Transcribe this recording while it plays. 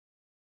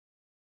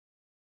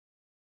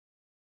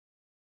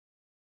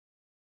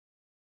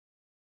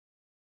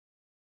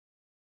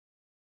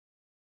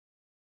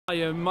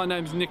Hi, my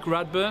name's Nick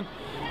Radburn.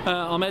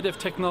 I'm Head of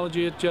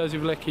Technology at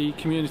Joseph Leckie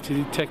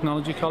Community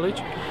Technology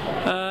College.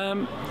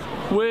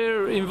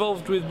 We're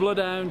involved with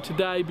Bloodhound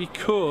today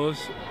because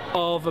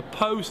of a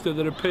poster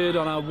that appeared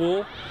on our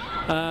wall,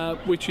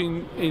 which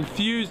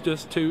enthused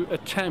us to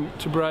attempt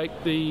to break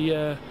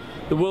the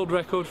world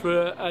record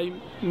for a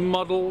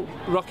model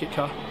rocket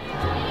car.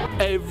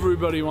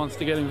 Everybody wants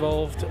to get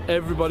involved,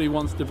 everybody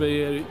wants to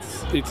be here.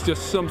 It's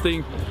just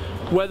something,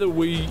 whether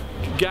we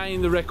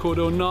gain the record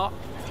or not,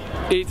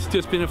 it's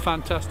just been a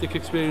fantastic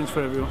experience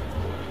for everyone.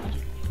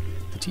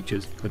 The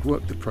teachers had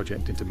worked the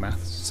project into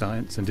maths,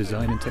 science and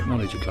design and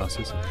technology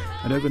classes,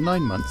 and over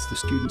 9 months the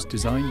students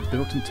designed,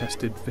 built and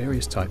tested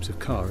various types of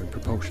car and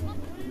propulsion.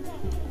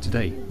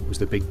 Today was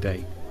the big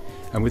day,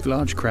 and with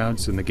large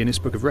crowds and the Guinness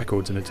Book of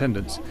Records in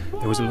attendance,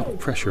 there was a lot of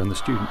pressure on the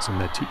students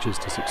and their teachers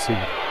to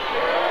succeed.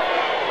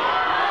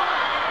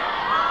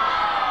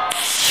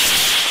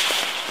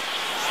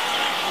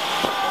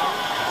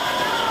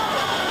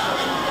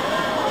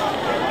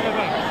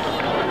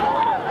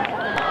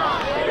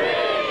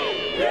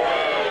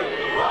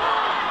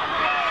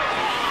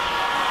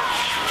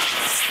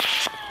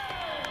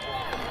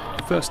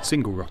 The first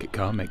single rocket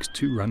car makes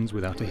 2 runs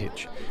without a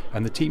hitch,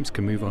 and the teams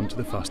can move on to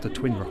the faster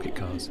twin rocket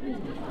cars.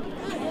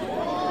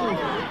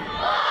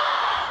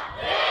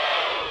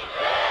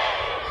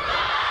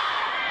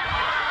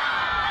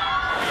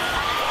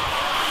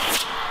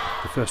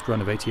 The first run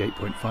of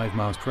 88.5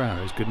 miles per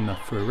hour is good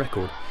enough for a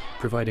record,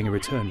 providing a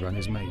return run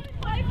is made.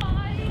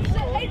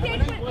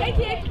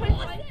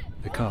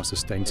 The car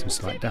sustained some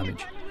slight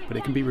damage, but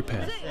it can be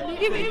repaired.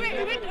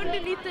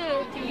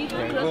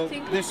 Well,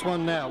 this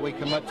one now we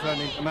can turn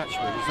into match with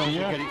as long as we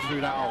get it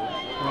through that hole.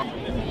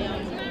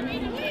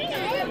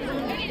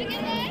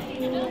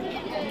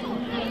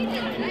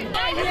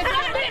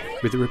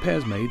 With the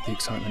repairs made, the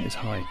excitement is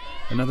high.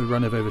 Another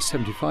run of over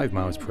 75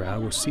 miles per hour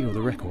will seal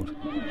the record.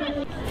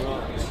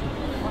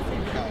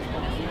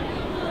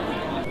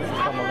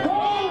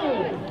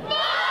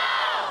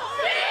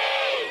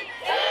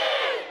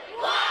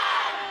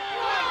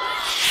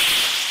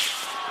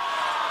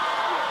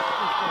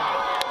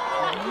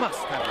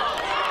 Must have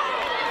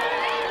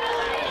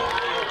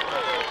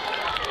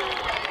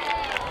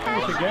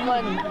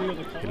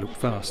It looked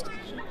fast,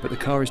 but the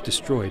car is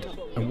destroyed,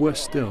 and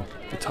worse still,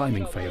 the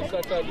timing failed.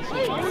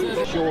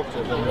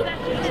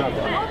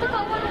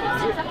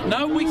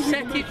 No, we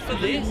set it for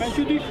this.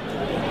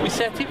 We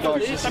set it for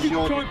this. Have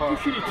you tried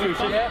pushing it through?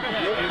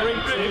 Yeah. It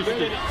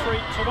reboosted it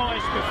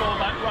twice before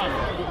that run.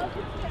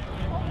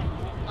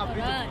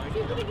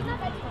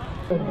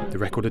 The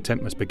record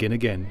attempt must begin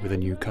again with a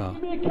new car.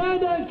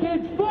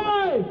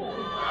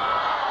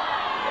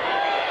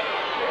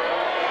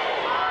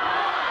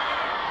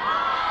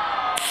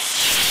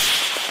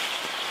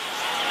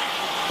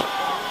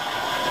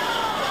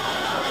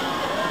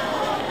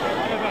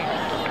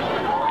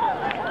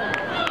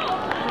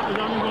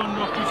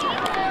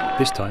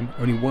 This time,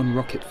 only 1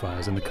 rocket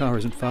fires and the car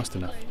isn't fast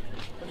enough.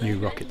 New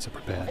rockets are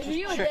prepared.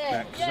 Check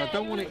that, because I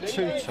don't want it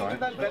too tight.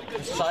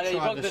 Let's try this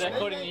one.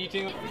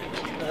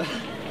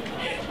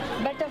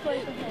 Better for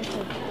you.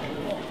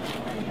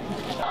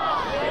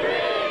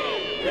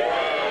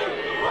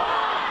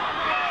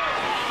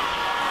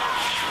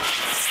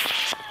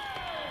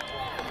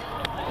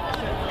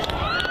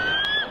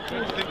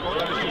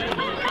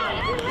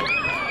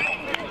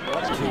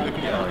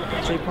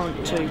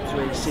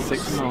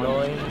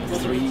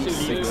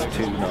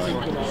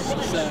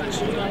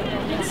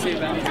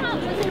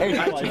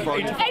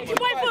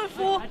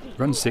 80.4.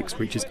 Run 6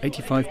 reaches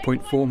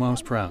 85.4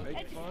 miles per hour.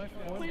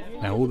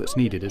 Now all that's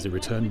needed is a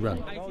return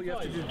run. You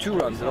have to do 2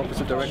 runs in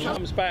opposite directions.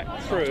 Comes back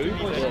through.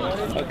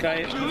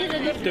 Okay,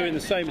 doing the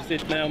same as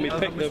this now. We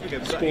pick the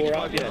score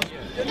up. Yeah.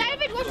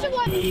 David, what's the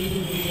one?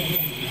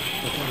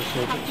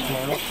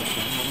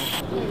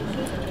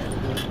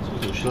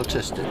 Shall I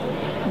test it?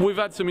 We've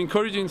had some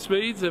encouraging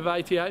speeds of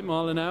 88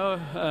 mile an hour,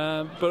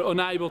 but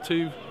unable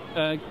to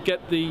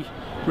get the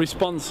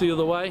response the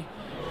other way.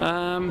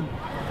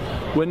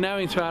 We're now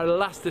into our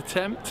last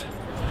attempt,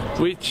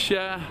 which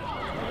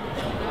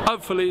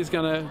hopefully is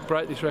going to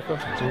break this record.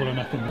 It's all or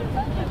nothing.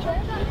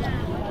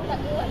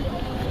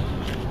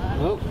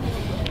 Well,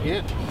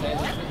 yeah.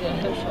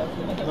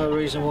 No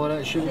reason why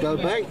that shouldn't go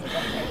back.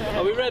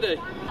 Are we ready?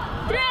 3,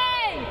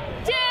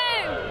 2,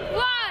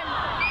 1.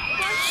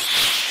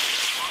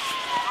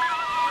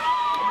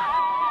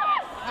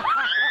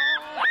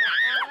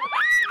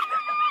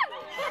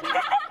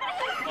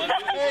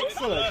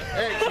 Excellent,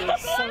 excellent,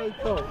 so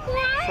cool,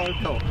 so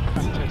cool.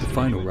 The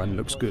final run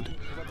looks good.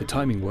 The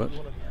timing worked.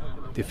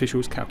 The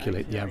officials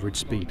calculate the average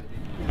speed.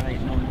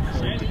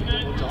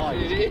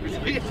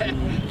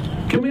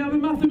 Can we have a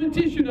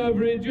mathematician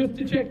over here just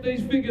to check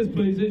these figures,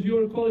 please, as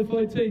you're a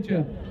qualified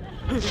teacher?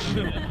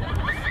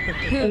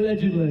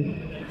 Allegedly.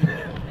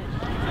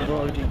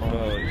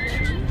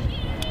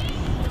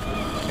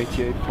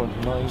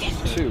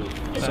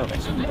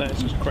 88.92.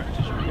 That's as correct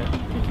as we get.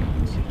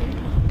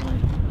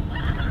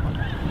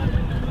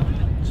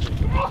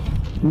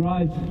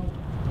 Right.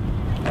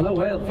 Hello,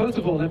 well, first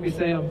of all, let me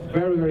say I'm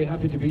very, very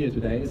happy to be here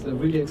today. It's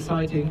really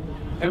exciting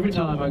every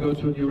time I go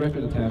to a new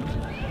record attempt.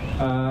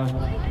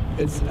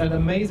 It's an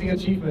amazing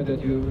achievement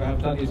that you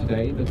have done here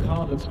today. The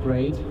car looks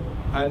great,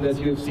 and as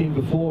you've seen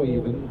before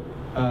even,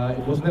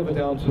 it was never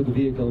down to the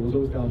vehicle, it was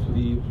always down to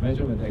the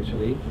measurement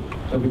actually,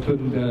 so we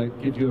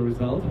couldn't give you a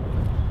result.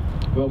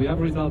 Well, we have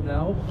a result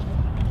now.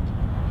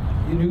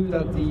 You knew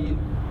that the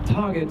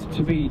target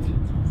to beat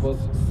was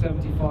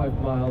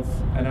 75 miles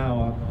an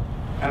hour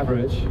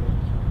average.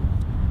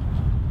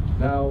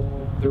 Now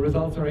the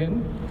results are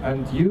in,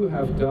 and you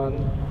have done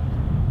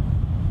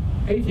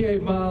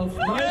 88 miles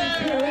 92,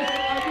 a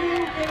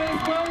new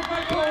Guinness World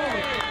Record.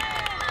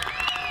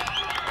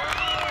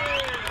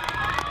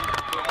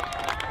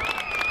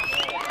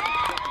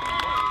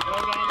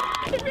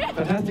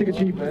 Fantastic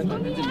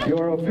achievement.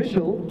 You're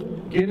official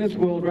Guinness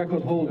World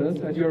Record holders,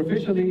 and you're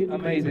officially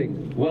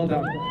amazing. Well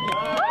done.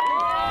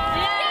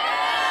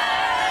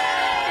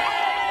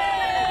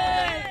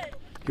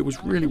 It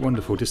was really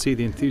wonderful to see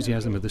the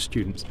enthusiasm of the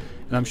students,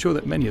 and I'm sure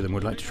that many of them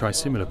would like to try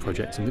similar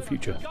projects in the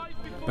future.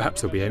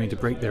 Perhaps they'll be aiming to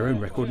break their own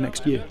record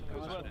next year.